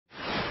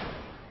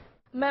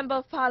Member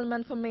of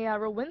Parliament for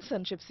Mayara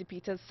Winston Gypsy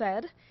Peters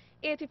said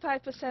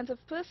 85%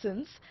 of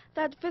persons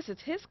that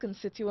visit his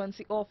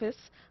constituency office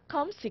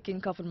come seeking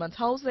government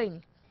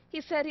housing.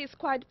 He said he is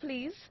quite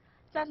pleased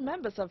that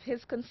members of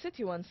his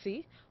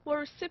constituency were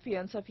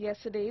recipients of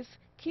yesterday's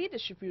key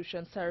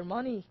distribution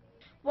ceremony.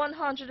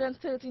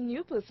 130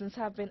 new persons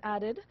have been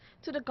added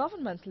to the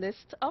government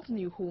list of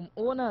new home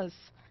owners.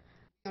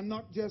 We are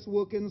not just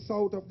working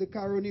south of the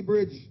Caroni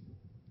Bridge.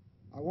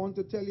 I want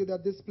to tell you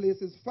that this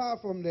place is far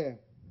from there.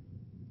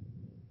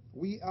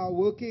 We are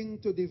working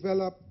to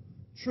develop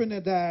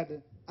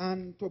Trinidad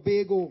and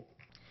Tobago.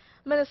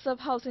 Minister of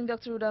Housing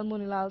Dr. Roodal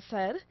Moonilal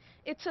said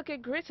it took a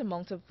great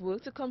amount of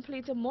work to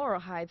complete the Mora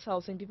Heights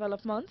housing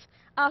development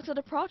after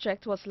the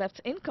project was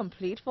left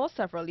incomplete for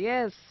several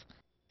years.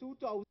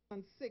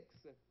 2006,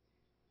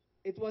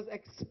 it was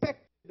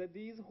expected that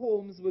these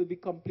homes will be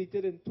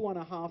completed in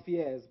 2.5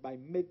 years by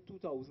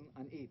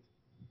mid-2008.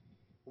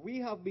 We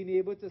have been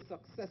able to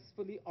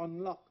successfully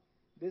unlock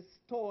this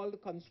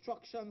stalled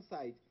construction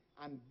site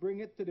and bring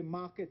it to the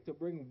market to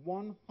bring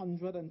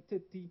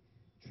 130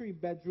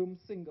 three-bedroom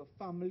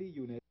single-family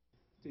units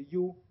to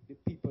you, the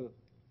people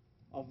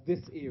of this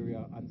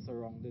area and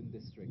surrounding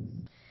districts.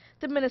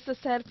 The minister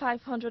said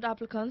 500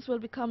 applicants will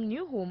become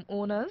new home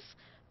owners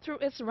through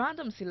its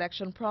random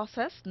selection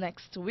process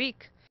next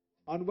week.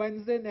 On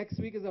Wednesday next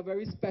week is a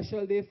very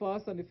special day for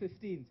us on the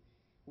 15th.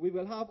 We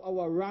will have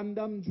our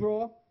random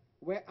draw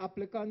where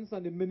applicants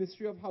on the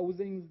Ministry of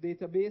Housing's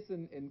database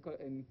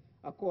in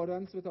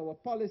accordance with our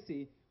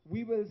policy,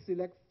 we will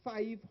select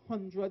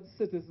 500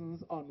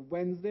 citizens on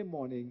Wednesday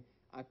morning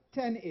at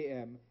 10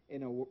 a.m.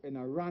 in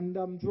a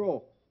random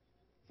draw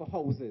for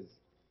houses.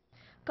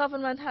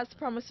 Government has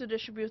promised to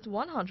distribute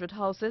 100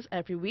 houses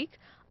every week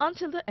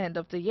until the end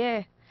of the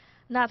year.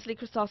 Natalie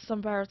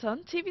Chrysostom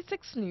Baraton,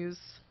 TV6 News.